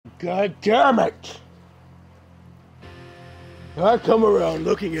God damn it! I come around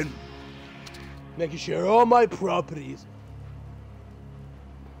looking and making sure all my properties.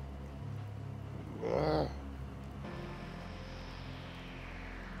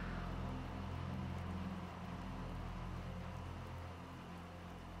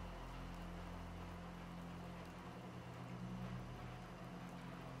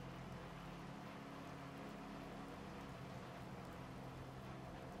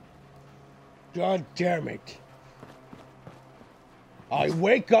 God damn it. I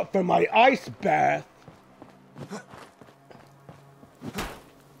wake up from my ice bath.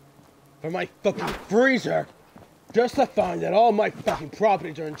 From my fucking freezer. Just to find that all my fucking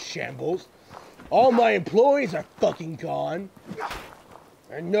properties are in shambles. All my employees are fucking gone.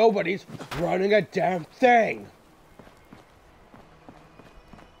 And nobody's running a damn thing.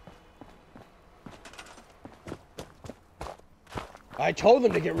 I told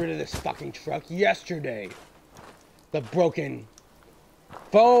them to get rid of this fucking truck yesterday. The broken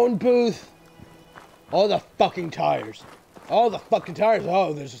phone booth. All the fucking tires. All the fucking tires.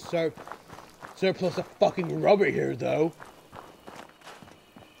 Oh, there's a surplus of fucking rubber here, though.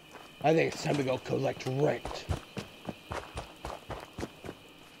 I think it's time to go collect rent.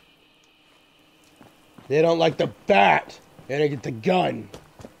 They don't like the bat, and I get the gun.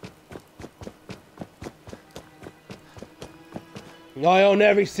 I own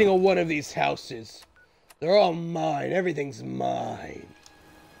every single one of these houses. They're all mine. Everything's mine.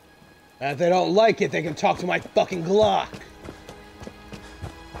 And if they don't like it, they can talk to my fucking Glock.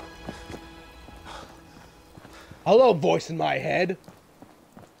 Hello, voice in my head.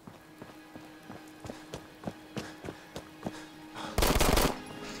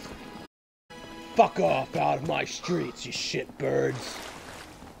 Fuck off out of my streets, you shitbirds.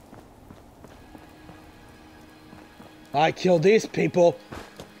 I killed these people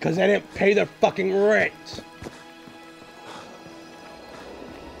because they didn't pay their fucking rent.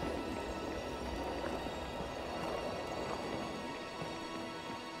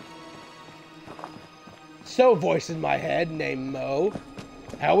 So, voice in my head named Mo,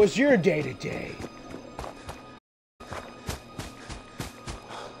 how was your day today?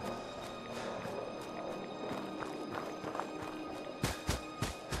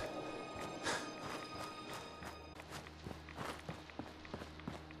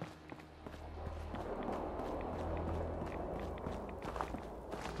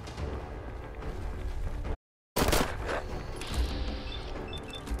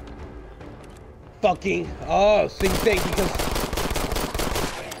 Fucking, oh, so you think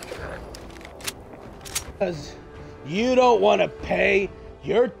because you don't want to pay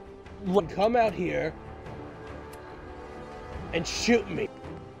your, come out here and shoot me.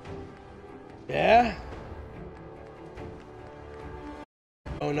 Yeah?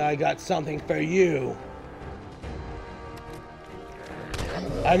 Oh, and I got something for you.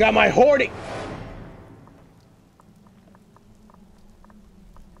 I got my hoarding.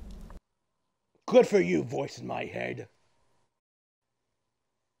 Good for you, voice in my head.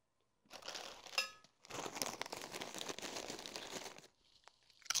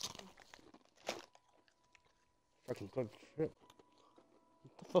 Fucking good shit.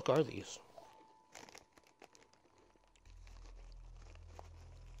 What the fuck are these?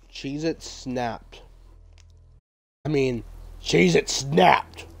 Cheez-It snapped. I mean, Cheez-It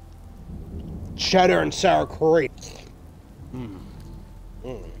snapped. Cheddar and sour cream. Mmm.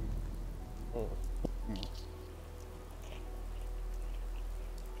 Mmm.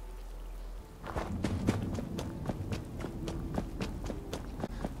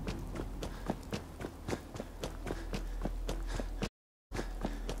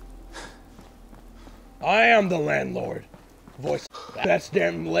 I am the landlord. Voice. Best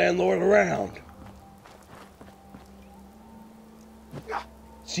damn landlord around.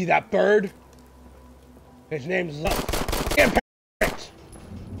 See that bird? His name's ᴾᵃřej.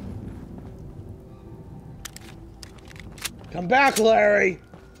 Come back, Larry.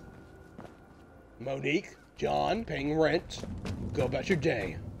 Monique, John, paying rent. Go about your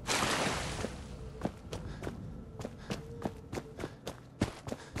day.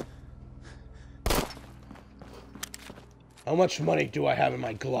 How much money do I have in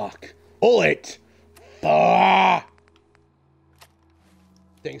my Glock? Bullet! Ah!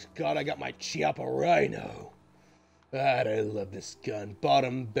 Thanks God I got my Chiappa Rhino. God, I love this gun.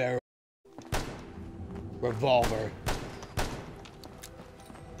 Bottom barrel. Revolver.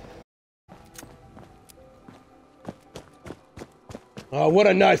 Oh, what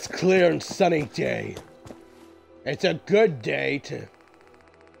a nice, clear and sunny day. It's a good day to...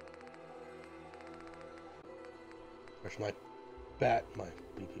 Where's my bat, my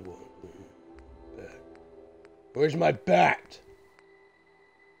BP1? Where's my bat?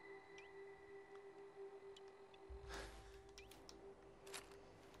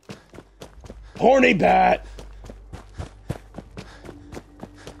 Horny bat!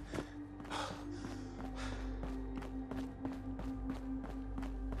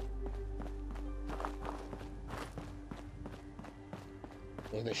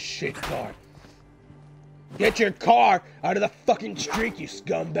 Look at this shit car. Get your car out of the fucking street, you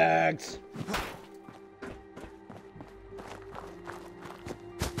scumbags!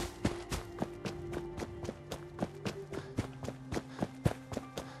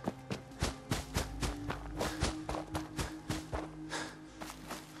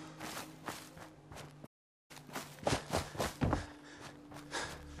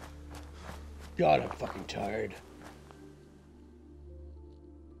 God, I'm fucking tired.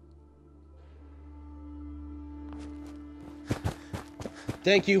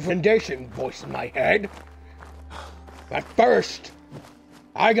 Thank you for the recommendation, voice in my head. But first,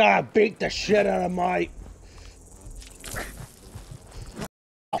 I gotta beat the shit out of my...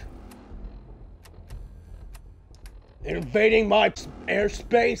 invading my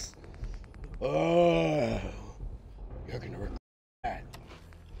airspace? Oh, you're gonna regret that.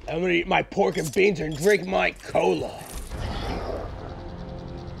 I'm gonna eat my pork and beans and drink my cola.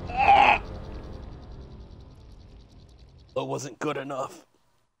 Ah! That wasn't good enough.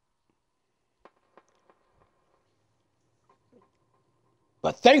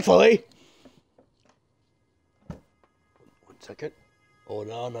 But thankfully... One second.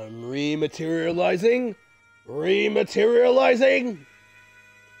 Hold on, I'm rematerializing. Rematerializing!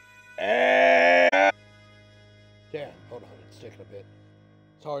 And... Damn, hold on, it's taking a bit.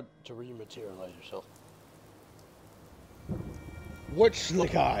 It's hard to rematerialize yourself. Which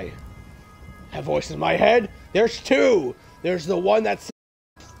guy? Have voice in my head? There's two! There's the one that's...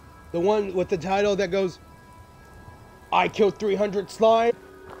 the one with the title that goes... I killed 300 slime.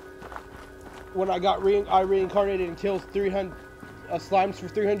 When I got I reincarnated and killed 300 slimes for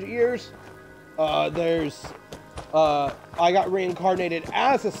 300 years. There's I got reincarnated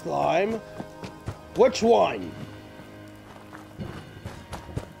as a slime. Which one?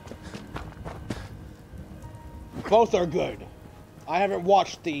 Both are good. I haven't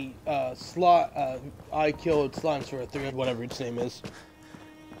watched the I killed slimes for 300 whatever its name is.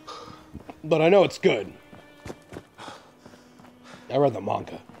 But I know it's good. I read the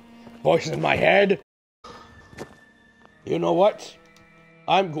manga. Voices in my head. You know what?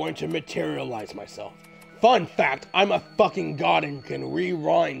 I'm going to materialize myself. Fun fact, I'm a fucking god and can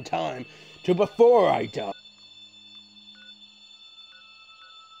rewind time to before I die.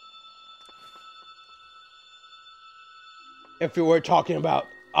 If you were talking about,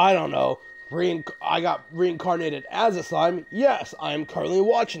 I don't know, I got reincarnated as a slime, yes, I am currently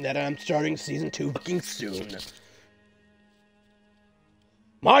watching that and I'm starting season 2 fucking soon.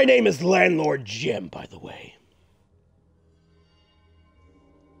 My name is Landlord Jim, by the way.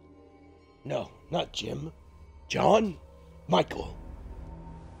 No, not Jim. John? Michael.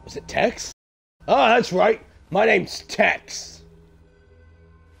 Was it Tex? Oh, that's right. My name's Tex.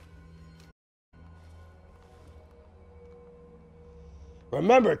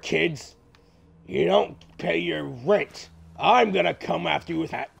 Remember, kids, you don't pay your rent. I'm gonna come after you with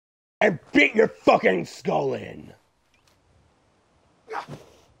that and beat your fucking skull in.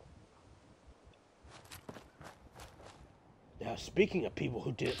 Now, speaking of people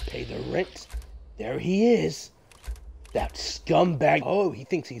who didn't pay their rent, there he is. That scumbag. Oh, he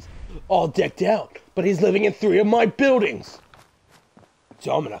thinks he's all decked out, but he's living in 3 of my buildings.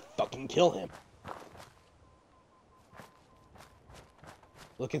 So I'm gonna fucking kill him.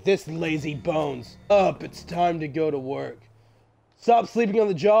 Look at this lazy bones. Up, it's time to go to work. Stop sleeping on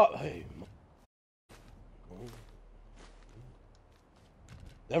the job. Hey.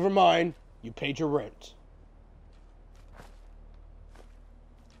 Never mind, you paid your rent.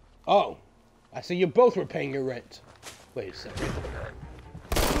 Oh, I see you both were paying your rent. Wait a second.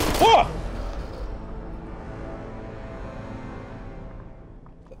 Ah!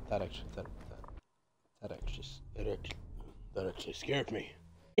 That actually scared me.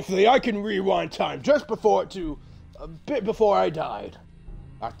 Thankfully, I can rewind time just before a bit before I died.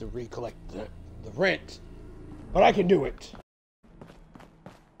 I have to recollect the rent, but I can do it.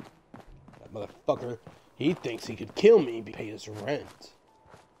 That motherfucker, he thinks he could kill me because he pays his rent.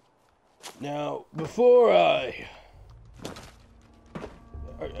 Now, before I...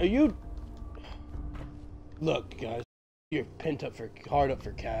 Are you... Look, guys, you're hard up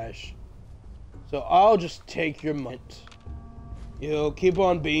for cash. So I'll just take your money. You'll keep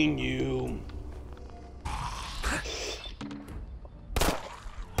on being you.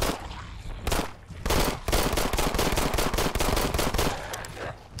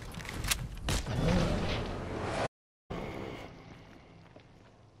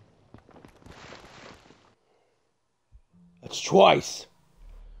 twice.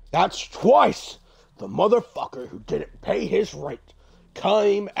 That's twice the motherfucker who didn't pay his rent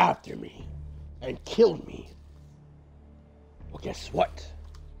came after me and killed me. Well, guess what?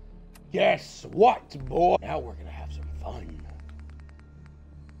 Guess what, boy? Now we're gonna have some fun.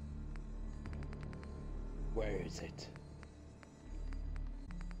 Where is it?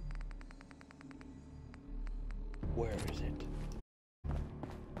 Where is it?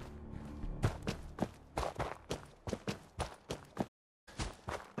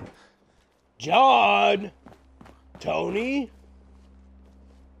 John! Tony?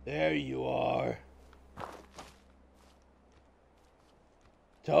 There you are.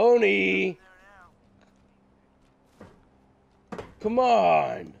 Tony! Come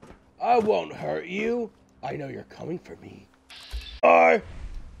on! I won't hurt you. I know you're coming for me.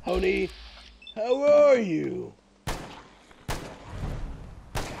 Tony, how are you?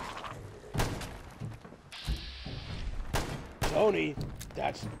 Tony,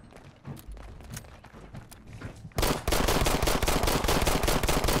 that's...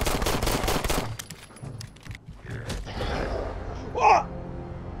 Ah!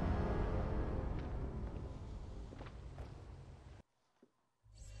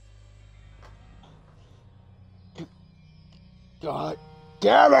 God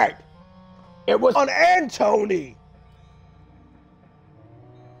damn it! It was on Tony!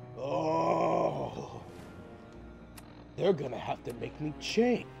 Oh. They're gonna have to make me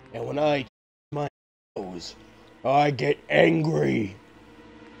change. And when I my nose, I get angry.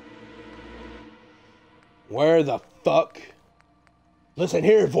 Where the fuck? Listen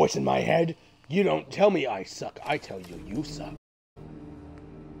here, voice in my head. You don't tell me I suck. I tell you, you suck.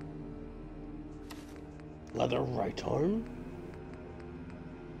 Leather right arm?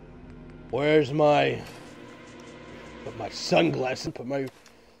 Where's my... Put my sunglasses, put my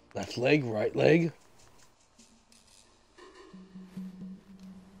left leg, right leg.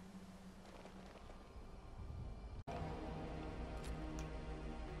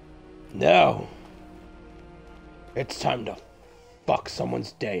 Now, it's time to fuck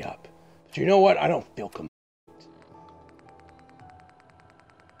someone's day up. But you know what? I don't feel complete.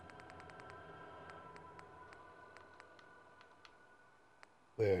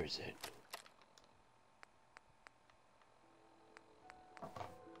 Where is it?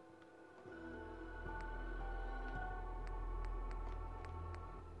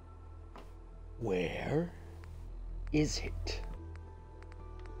 Where is it?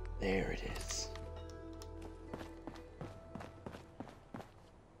 There it is.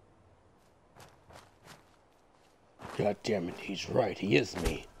 God damn it, he's right. He is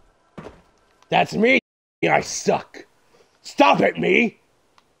me. That's me. I suck. Stop it, me.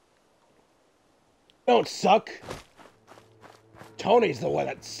 Don't suck. Tony's the one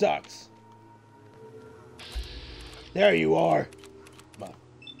that sucks. There you are.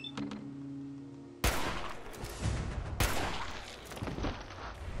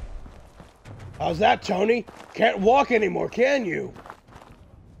 How's that, Tony? Can't walk anymore, can you?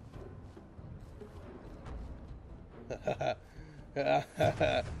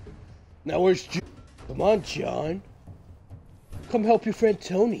 Now where's John? Come on, John. Come help your friend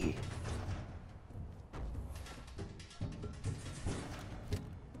Tony.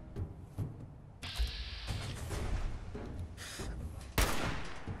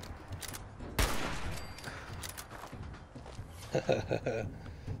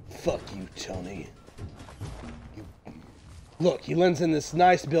 Fuck you, Tony. Look, he lives in this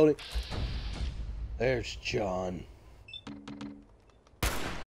nice building. There's John.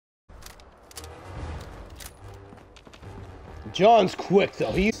 John's quick,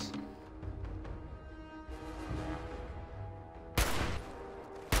 though. He's...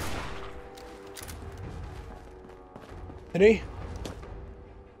 Anthony?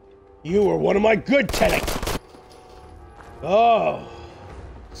 You were one of my good tenants! Oh.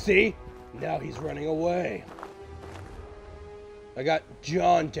 See? Now he's running away. I got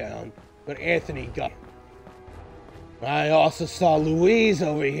John down, but Anthony got him. I also saw Louise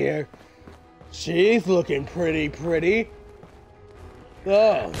over here. She's looking pretty.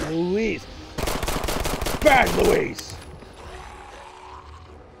 Oh, Louise. Bad Louise!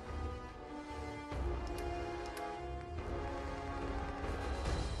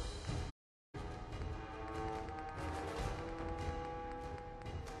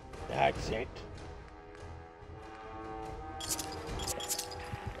 That's it.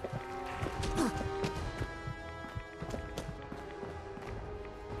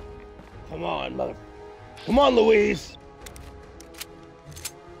 Come on, mother... Come on, Louise!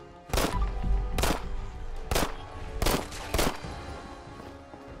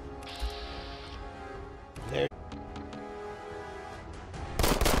 There...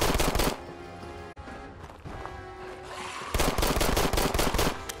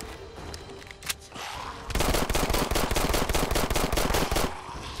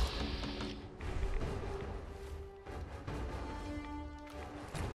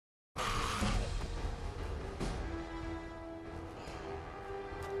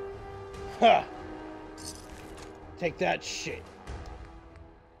 Ha! Take that shit.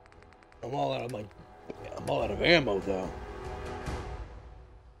 I'm all out of ammo though.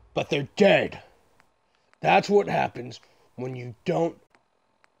 But they're dead. That's what happens when you don't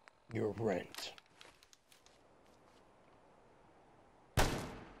your rent.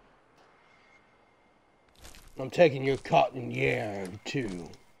 I'm taking your cotton yarn too.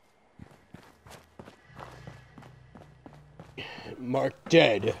 Mark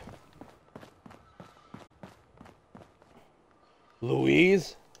dead.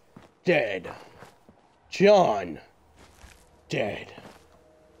 Louise dead. John dead.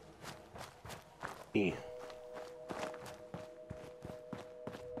 Me.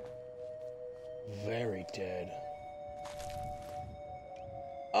 Very dead.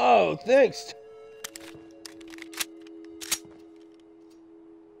 Oh, thanks.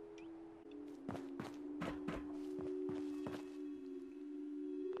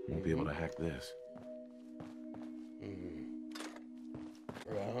 Won't be able to hack this.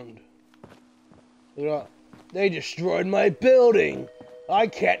 Around. Look, they destroyed my building. I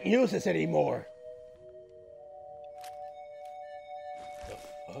can't use this anymore. The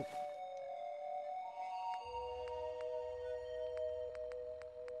fuck?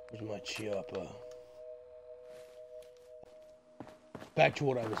 Where's my Chiappa? Back to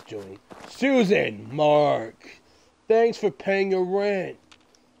what I was doing. Susan! Mark! Thanks for paying your rent.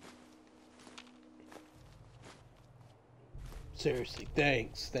 Seriously,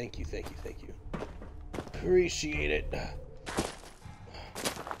 thanks. Thank you. Appreciate it.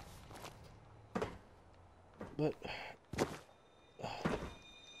 But...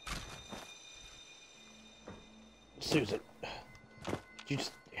 Susan, did you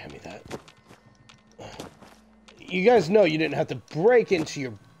just hand me that? You guys know you didn't have to break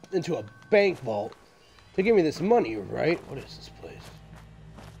into a bank vault to give me this money, right? What is this place?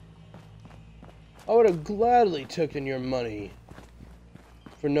 I would have gladly taken your money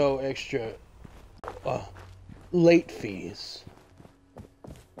for no extra late fees.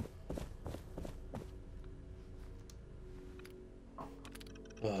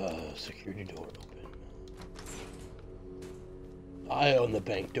 Security door open. I own the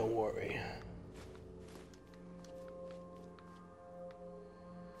bank, don't worry.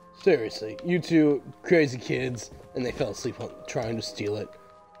 Seriously, you two crazy kids, and they fell asleep on trying to steal it.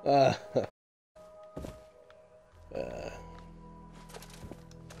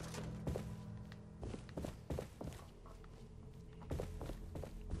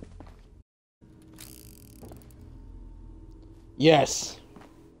 Yes.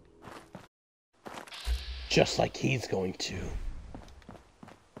 Just like he's going to.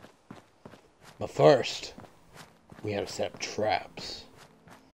 But first, we have to set up traps.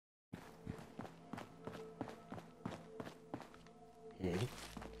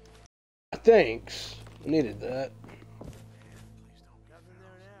 Thanks. I needed that.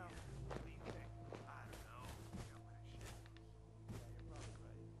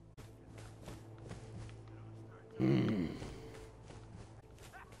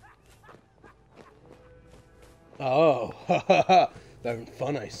 Oh, having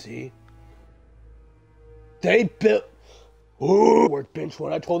fun, I see. They built workbench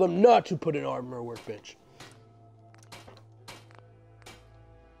when I told them not to put an armor workbench.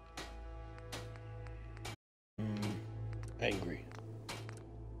 Angry.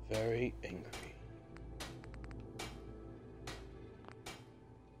 Very angry.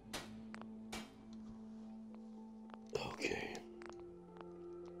 Okay.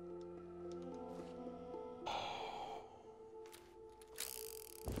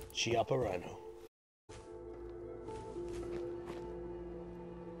 Chiappa.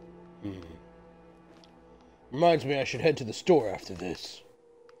 Reminds me I should head to the store after this.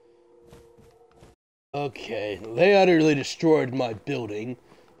 Okay, they utterly destroyed my building,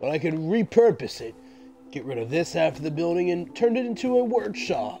 but I could repurpose it. Get rid of this half of the building and turn it into a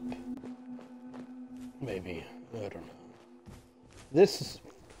workshop. Maybe. I don't know. This is...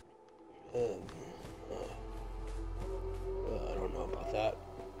 I don't know about that.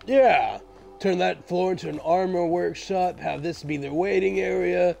 Yeah! Turn that floor into an armor workshop, have this be their waiting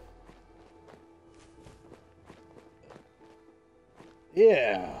area.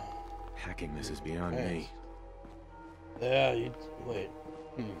 Yeah. Hacking this is beyond me. Yeah, wait.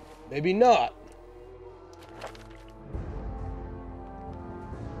 Maybe not.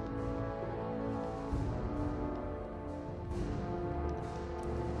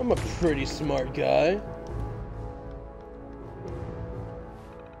 I'm a pretty smart guy.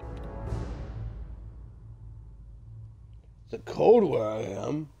 It's cold where I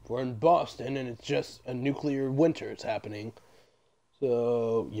am. We're in Boston, and it's just a nuclear winter is happening.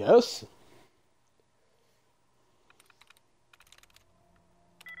 So, yes.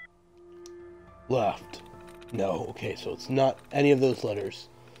 Left. No, okay, so it's not any of those letters.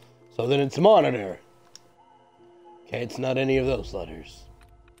 So then it's monitor. Okay, it's not any of those letters.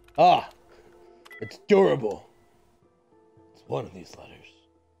 Ah! It's durable. It's one of these letters.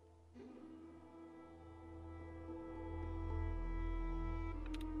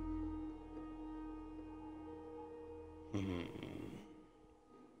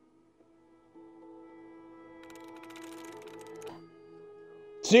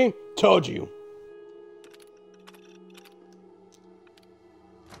 See? Told you.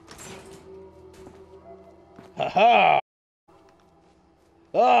 Haha!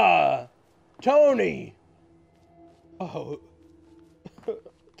 Ah! Tony! Oh.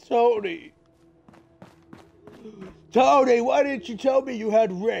 Tony! Tony, why didn't you tell me you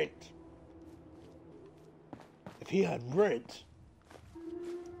had rent? If he had rent,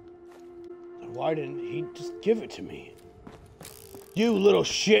 then why didn't he just give it to me? You little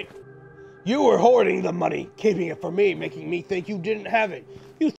shit! You were hoarding the money, keeping it for me, making me think you didn't have it.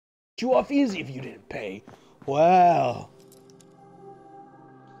 You off easy if you didn't pay. Wow.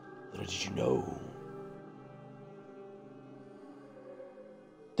 Little did you know.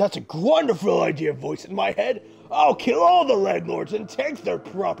 That's a wonderful idea, voice in my head. I'll kill all the landlords and take their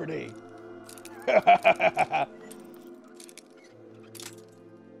property.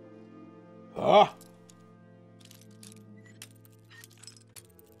 Huh?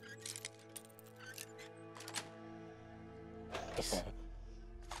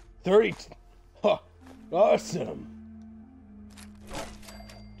 30. Huh. Awesome.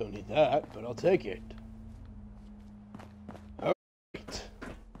 Don't need that, but I'll take it. Alright.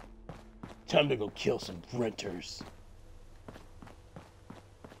 Time to go kill some renters.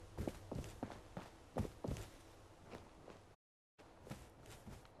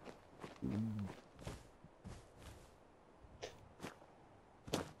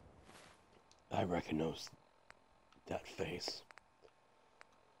 I recognize that face.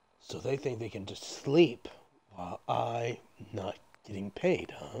 So they think they can just sleep while I'm not getting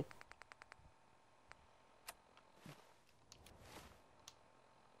paid, huh?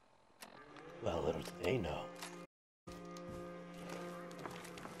 Well, little do they know.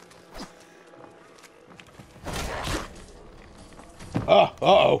 Ah,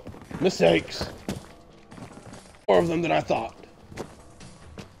 uh-oh. Mistakes. More of them than I thought.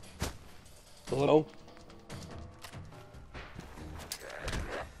 Hello?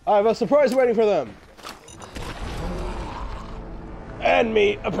 I have a surprise waiting for them. And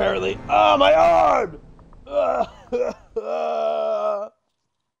me, apparently. Ah, my arm!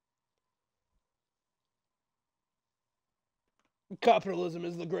 Capitalism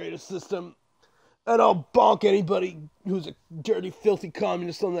is the greatest system. And I'll bonk anybody who's a dirty, filthy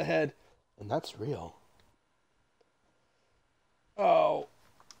communist on the head. And that's real. Oh.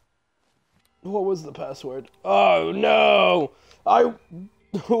 What was the password? Oh, no! I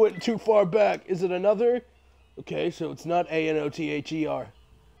went too far back. Is it another? Okay, so it's not ᴾᵃᵗ.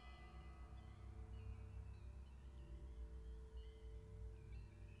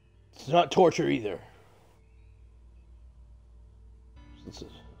 It's not torture either. It's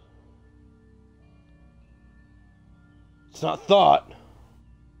not thought.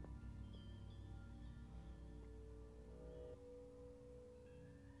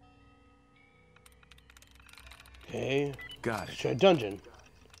 Okay. Got it. Let's try dungeon.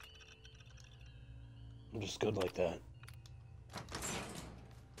 I'm just good like that.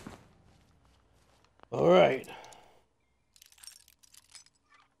 Alright.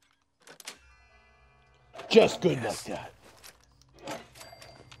 Just good like that.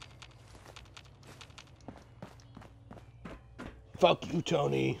 Fuck you,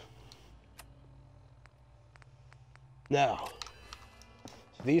 Tony. Now,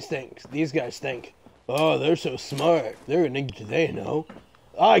 these guys think, oh, they're so smart. They're an they know.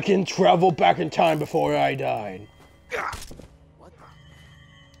 I can travel back in time before I died. What?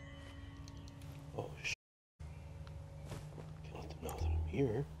 Oh, shit. Can't let them know that I'm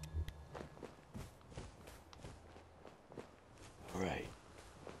here. Alright.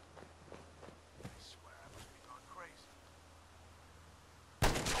 I swear I must be going crazy.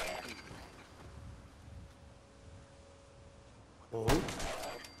 Oh.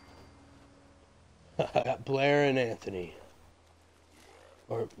 Blair and Anthony.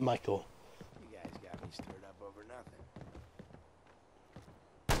 Or Michael. You guys got me stirred up over nothing.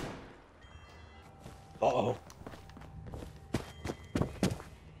 Uh-oh.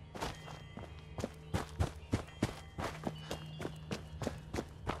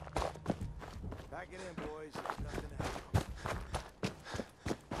 Pack it in, boys. There's nothing to help.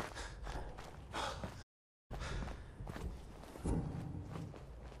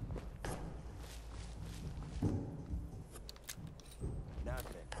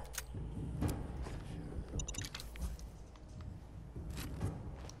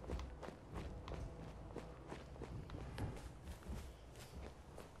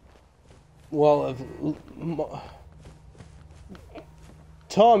 well, if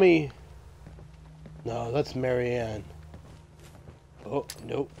Tommy, no, that's Marianne. Oh,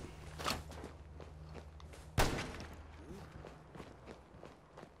 nope.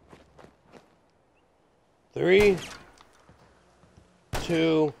 Three,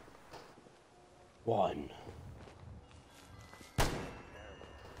 two, one.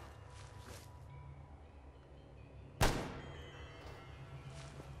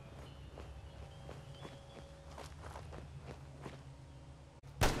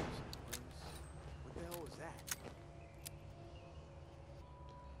 What the hell was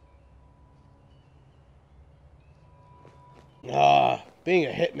that? Being a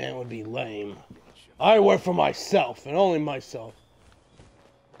hitman would be lame. I work for myself, and only myself.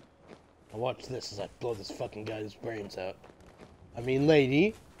 Now watch this as I blow this fucking guy's brains out. I mean,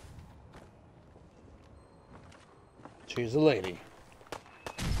 lady. She's a lady.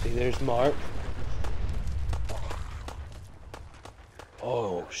 See, there's Mark.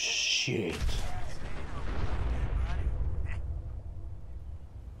 Oh, shit.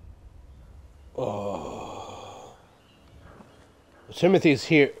 Oh. Timothy's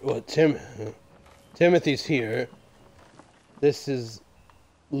here. Well, Timothy's here. This is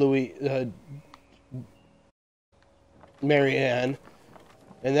Mary Ann.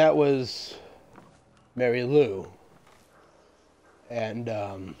 And that was Mary Lou. And,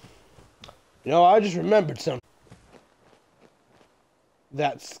 you know, I just remembered something.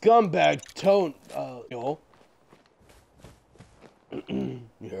 That scumbag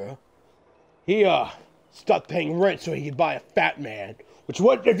yeah. He, stopped paying rent so he could buy a fat man. Which,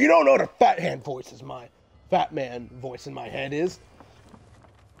 what, if you don't know what a fat man voice in my head is,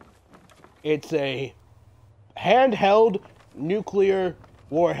 it's a handheld nuclear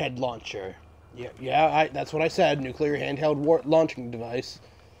warhead launcher. Yeah, that's what I said, nuclear handheld launching device.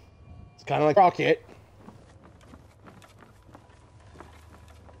 It's kind of like a rocket.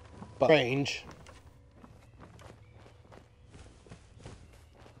 But range.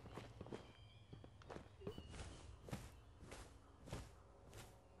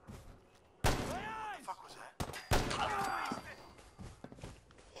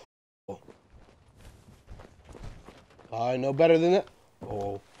 I know better than that.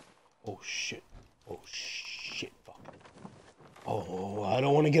 Oh shit. Oh shit, fuck. Oh, I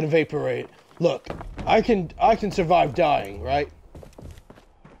don't want to get evaporated. Look, I can survive dying, right?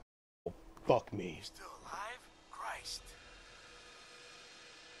 Oh, fuck me. Still alive? Christ.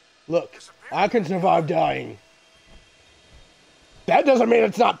 Look, I can survive dying. That doesn't mean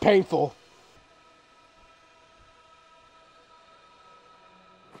it's not painful.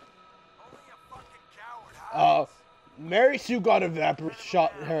 Only a fucking coward, huh? Mary Sue got evaporated,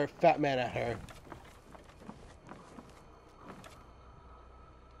 shot her fat man at her.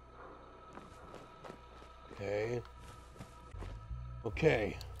 Okay.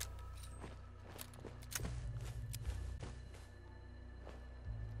 Okay.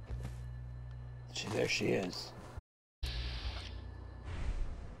 There she is.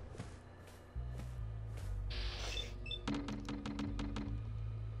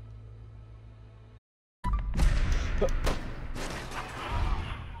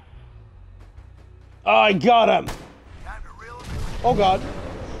 I got him! Oh god.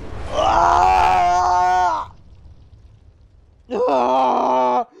 Ah!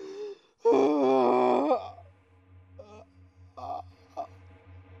 Ah! Oh.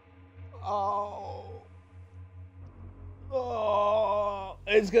 Oh.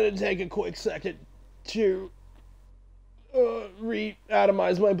 It's gonna take a quick second to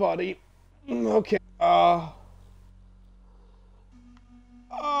re-atomize my body. Okay.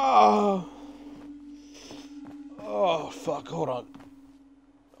 Oh, fuck, hold on.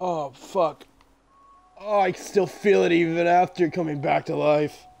 Oh, fuck. Oh, I can still feel it even after coming back to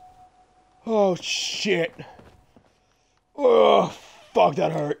life. Oh, shit. Oh, fuck,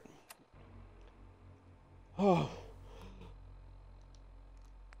 that hurt. Oh.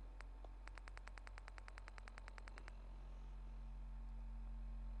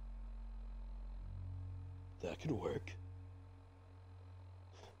 That could work.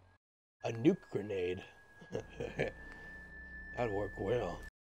 A nuke grenade. That'd work well.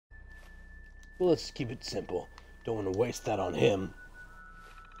 Well, let's keep it simple. Don't want to waste that on him.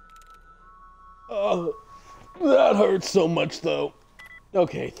 Oh, that hurts so much, though.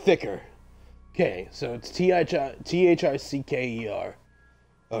 Okay, thicker. Okay, so it's T-H-I-C-K-E-R.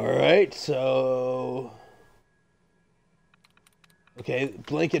 Alright, so... Okay,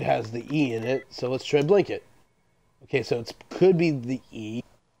 blanket has the E in it, so let's try blanket. Okay, so it could be the E.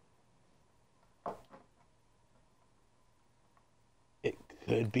 It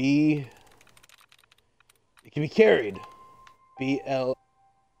could be It can be carried. BL.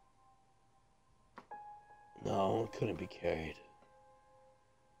 No, it couldn't be carried.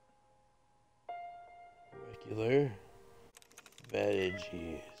 Regular.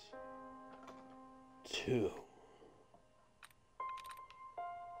 Veggies. 2.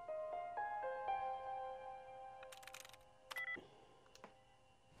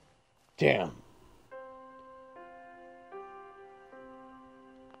 Damn.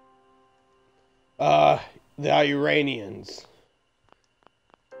 The Iranians.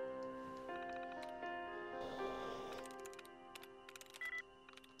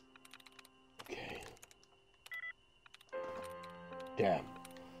 Okay. Damn.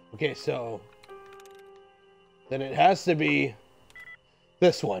 Okay, so then it has to be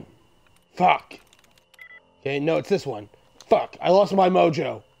this one. Fuck. Okay, no, it's this one. Fuck, I lost my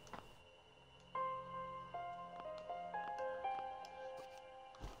mojo.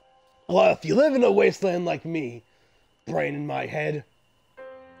 Well, if you live in a wasteland like me, brain in my head,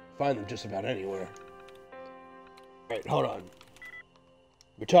 find them just about anywhere. Right, hold on.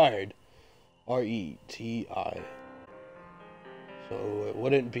 Retired. R-E-T-I. So it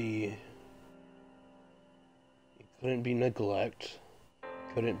wouldn't be... It couldn't be neglect.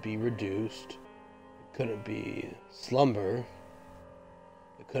 It couldn't be reduced. It couldn't be slumber.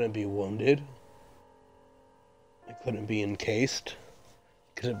 It couldn't be wounded. It couldn't be encased.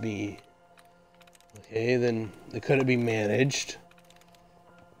 Could it be... Okay, then it couldn't be managed.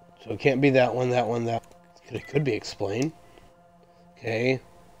 So it can't be that one, that one, that... It could be explained. Okay.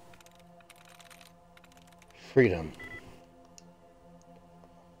 Freedom.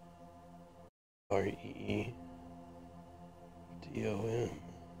 R-E-E-D-O-M.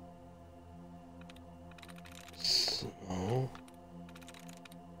 No.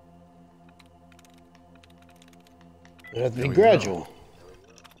 It has to be gradual.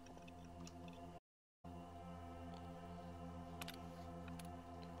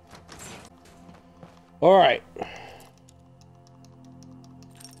 Alright.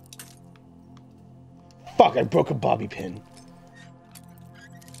 Fuck, I broke a bobby pin.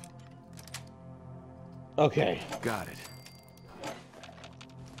 Okay. Got it.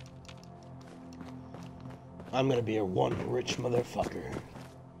 I'm gonna be a one rich motherfucker.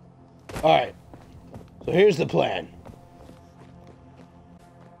 Alright. So here's the plan.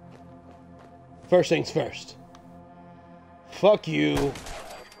 First things first. Fuck you. What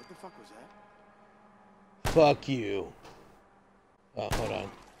the fuck was that? Fuck you. Oh, hold on.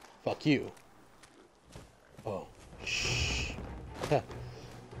 Fuck you. Oh. Shh. Huh.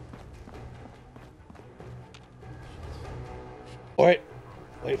 Wait.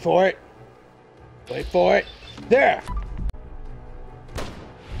 Wait for it. Wait for it. There!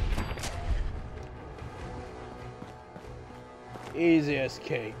 Easy as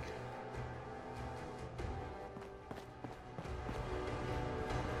cake.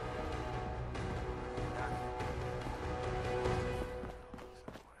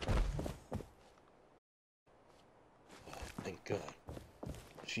 Thank God.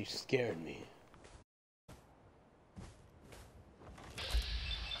 She scared me.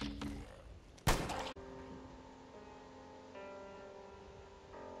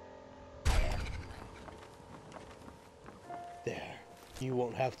 There. You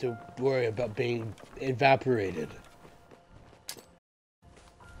won't have to worry about being evaporated.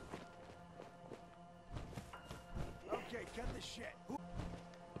 Okay, cut the shit.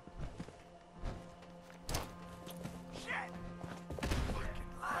 Shit! Fucking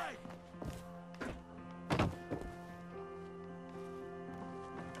lie!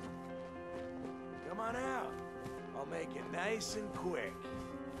 Come on out. I'll make it nice and quick.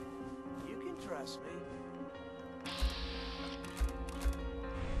 You can trust me.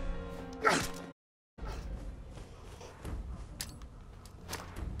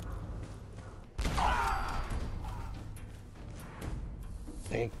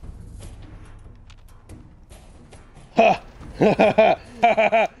 Thank. Ha!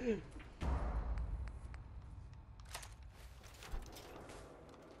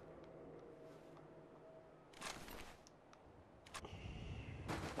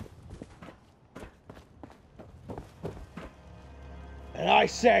 And I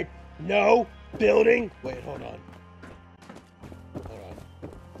said no building. Wait, hold on. Hold on.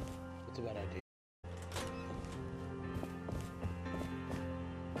 What's a bad idea?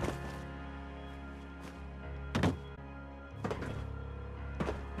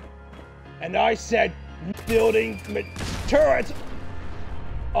 And I said building turrets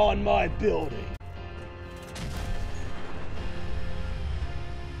on my building.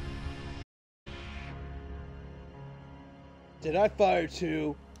 Did I fire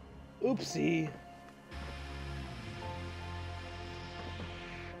two? Oopsie.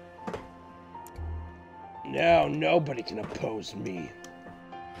 Now nobody can oppose me.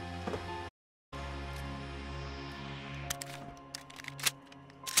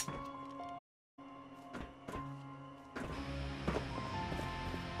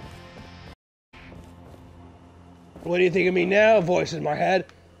 What do you think of me now, voice in my head?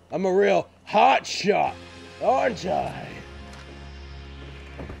 I'm a real hot shot, aren't I?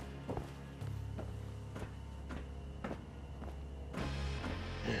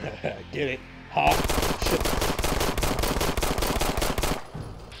 Get it? Hot shot.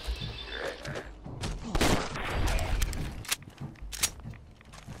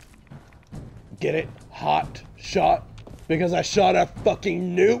 Get it? Hot shot? Because I shot a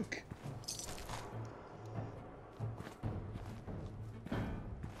fucking nuke?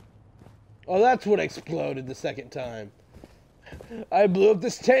 Oh, that's what exploded the second time. I blew up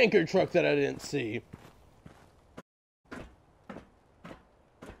this tanker truck that I didn't see.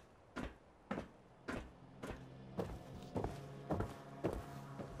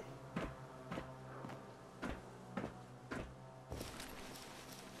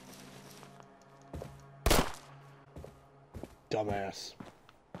 Dumbass.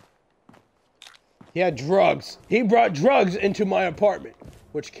 He had drugs. He brought drugs into my apartment,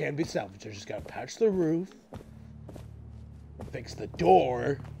 which can be salvaged. I just gotta patch the roof, fix the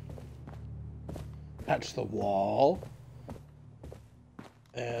door, patch the wall,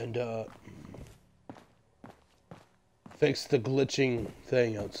 and fix the glitching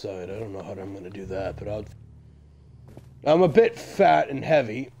thing outside. I don't know how I'm gonna do that, but I'm a bit fat and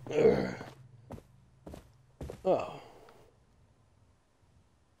heavy. Ugh. Oh.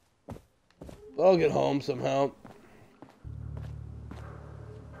 I'll get home somehow.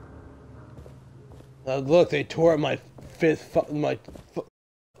 Look, they tore up my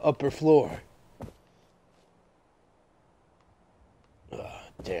upper floor.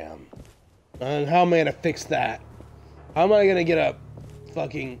 Damn. And how am I gonna fix that? How am I gonna get a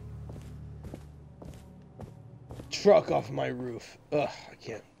fucking truck off my roof? Ugh, I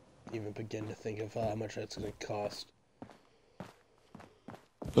can't even begin to think of how much that's gonna cost.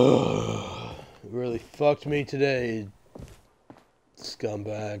 Ugh. It really fucked me today,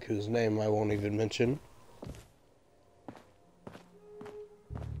 scumbag, whose name I won't even mention.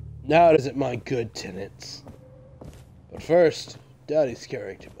 Now it isn't my good tenants. But first, Daddy's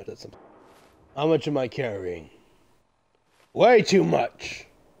carrying too much. How much am I carrying? Way too much!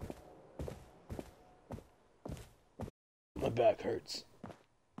 My back hurts.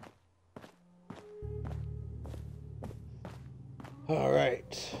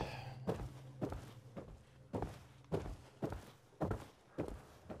 Alright.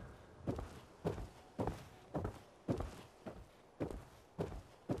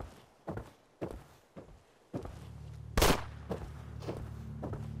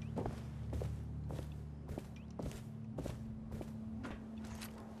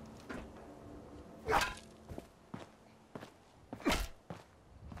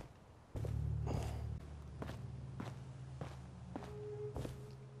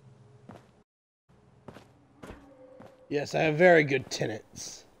 Yes, I have very good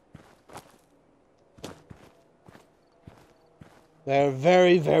tenants. They're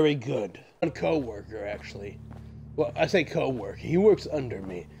very, very good. One co-worker, actually. Well, I say co-worker. He works under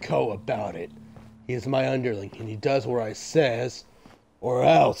me. About it. He is my underling, and he does what I says, or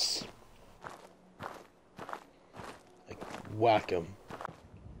else. Like, whack him.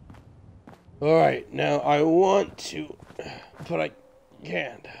 Alright, now I want to, but I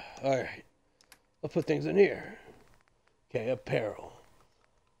can't. Alright. I'll put things in here. Okay, apparel.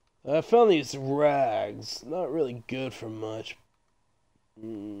 I found these rags. Not really good for much.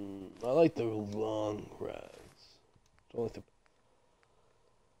 I like the long rags. Don't like the...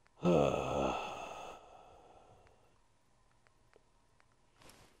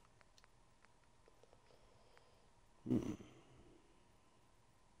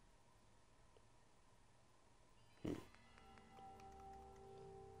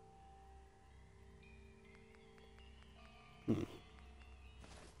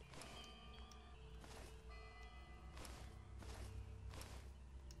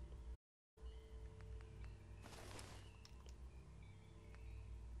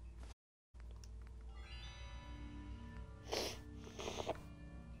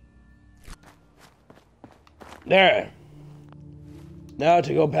 There. Now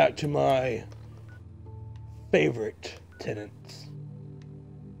to go back to my favorite tenants.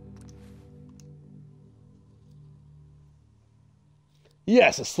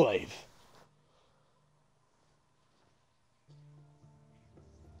 Yes, a slave.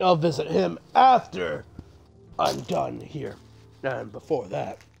 I'll visit him after I'm done here. And before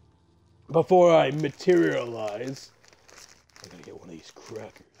that. before I materialize, I gotta get one of these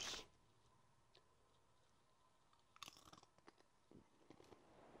crackers.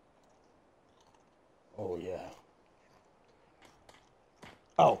 Oh, yeah.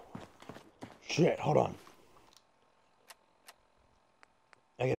 Oh. Shit, hold on.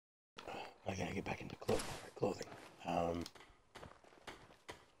 I gotta get back into clothing. Oh,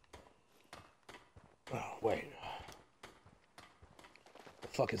 wait. The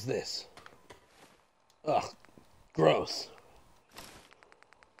fuck is this? Ugh. Gross.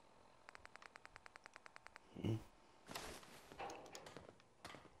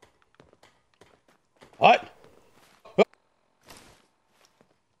 What?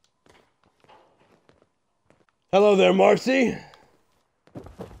 Hello there, Marcy.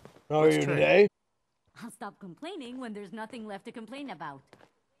 How are you today? I'll stop complaining when there's nothing left to complain about.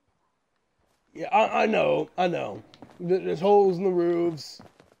 Yeah, I know. There's holes in the roofs.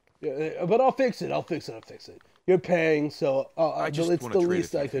 Yeah, but I'll fix it. You're paying, so it's the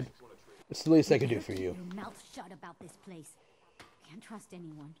least I could. It's the least I could do for you. Your mouth shut about this place. Can't trust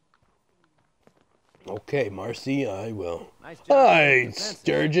anyone. Okay, Marcy, I will. Nice job. Hi,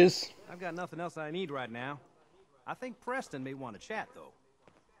 Sturgis. I've got nothing else I need right now. I think Preston may want to chat, though.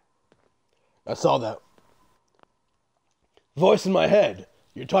 I saw that. Voice in my head.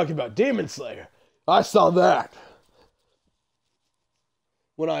 You're talking about Demon Slayer. I saw that.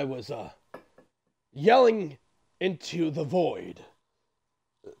 When I was, yelling into the void.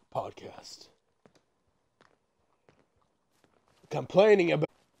 Podcast. Complaining about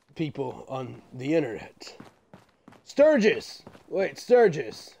people on the internet. Sturgis! Wait,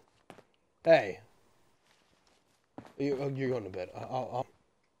 Sturgis. Hey. You're going to bed.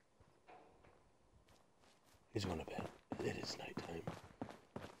 He's going to bed. It is nighttime.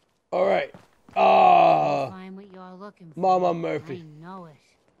 Alright. Find what you're looking for. Mama Murphy. I know it.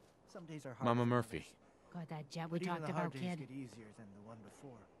 Some days are hard. Mama Murphy. Got that jet we But even talked the hard about, days kid? get easier than the one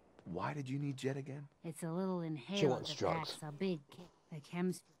before. Why did you need Jet again? It's a little inhaler wants that drugs. packs a big kick. The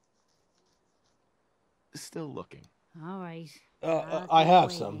chemistry. Still looking. All right. I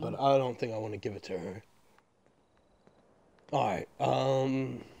have some, but I don't think I want to give it to her. Alright,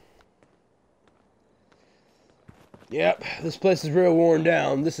 yep, this place is real worn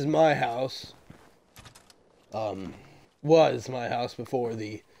down. This is my house. Was my house before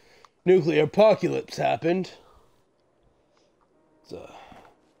the nuclear apocalypse happened. It's a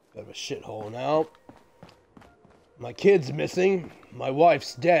bit of a shithole now. My kid's missing. My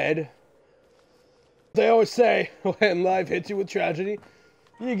wife's dead. They always say, when life hits you with tragedy,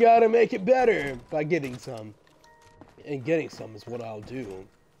 you gotta make it better by getting some. And getting some is what I'll do.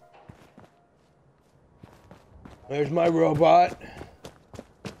 There's my robot.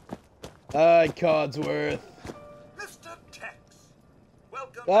 Hi, Codsworth. Mr. Tex,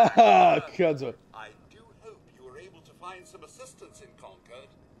 welcome. Ah, Codsworth. I do hope you were able to find some assistance in Concord.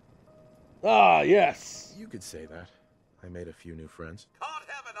 Ah, yes. You could say that. I made a few new friends. Can't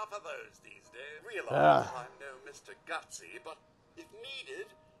have enough of those these days. Realize I'm no Mr. Gutsy, but if needed,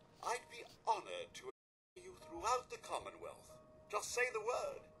 I'd be honored to assist you throughout the Commonwealth. Just say the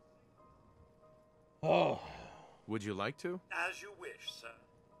word. Oh. Would you like to? As you wish, sir.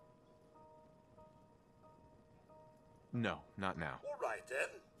 No, not now. All right, then.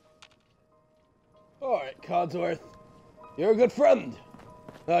 Alright, Codsworth. You're a good friend.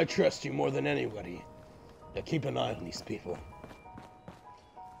 I trust you more than anybody. Now keep an eye on these people.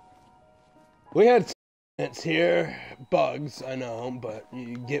 We had tenants here. Bugs, I know, but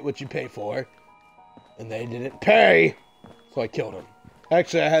you get what you pay for. And they didn't pay. So I killed him.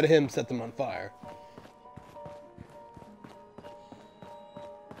 Actually, I had him set them on fire.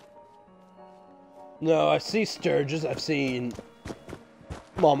 No, I see Sturgis, I've seen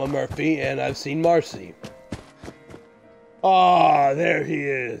Mama Murphy, and I've seen Marcy. Ah, there he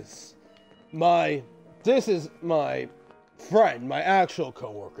is. This is my friend, my actual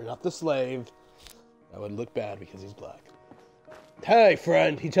co-worker, not the slave. I would look bad because he's black. Hey,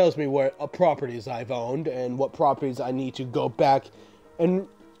 friend, he tells me what properties I've owned and what properties I need to go back and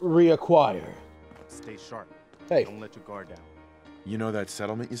reacquire. Stay sharp. Hey. Don't let your guard down. You know that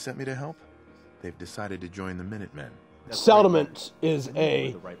settlement you sent me to help? They've decided to join the Minutemen. Settlement is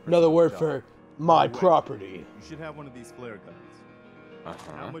another word for my property. You should have one of these flare guns.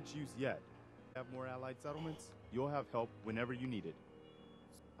 Not much use yet. Have more allied settlements, you'll have help whenever you need it.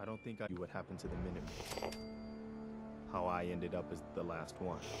 I don't think I knew what happened to the Minutemen. How I ended up as the last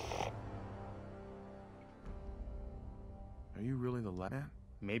one. Are you really the last man?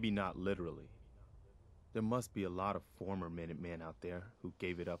 Maybe not literally. There must be a lot of former Minutemen out there who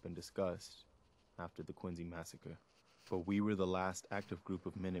gave it up in disgust after the ᴾᵃဍێᵗ massacre. But we were the last active group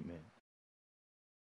of Minutemen,